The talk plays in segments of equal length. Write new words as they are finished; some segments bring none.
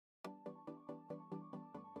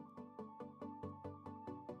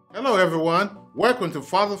Hello everyone, welcome to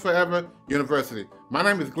Father Forever University. My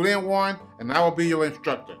name is Glenn Warren and I will be your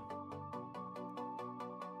instructor.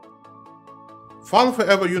 Father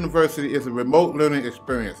Forever University is a remote learning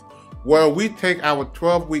experience where we take our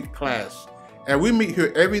 12-week class and we meet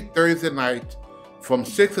here every Thursday night from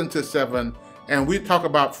 6 until 7 and we talk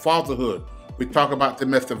about fatherhood, we talk about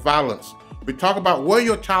domestic violence, we talk about where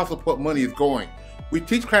your child support money is going. We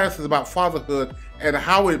teach classes about fatherhood and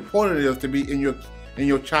how important it is to be in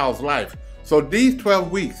your child's life. So these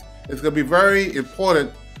 12 weeks is going to be very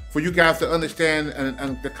important for you guys to understand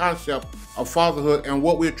and the concept of fatherhood and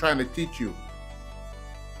what we're trying to teach you.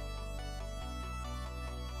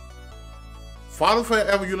 Father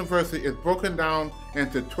Forever University is broken down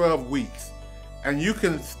into 12 weeks, and you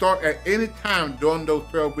can start at any time during those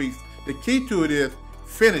 12 weeks. The key to it is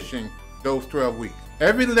finishing those 12 weeks.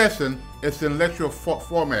 Every lesson is in lecture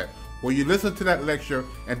format, where you listen to that lecture,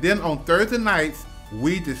 and then on Thursday nights,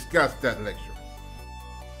 we discuss that lecture.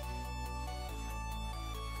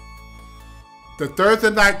 The Thursday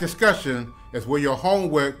night discussion is where your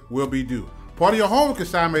homework will be due. Part of your homework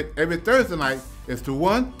assignment every Thursday night is to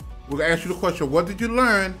one, we're going to ask you the question, what did you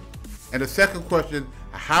learn? And the second question,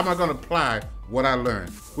 how am I going to apply what I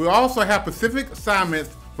learned? We also have specific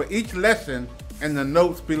assignments for each lesson in the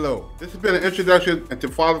notes below. This has been an introduction into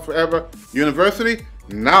Father Forever University.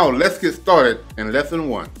 Now let's get started in lesson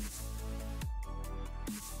 1.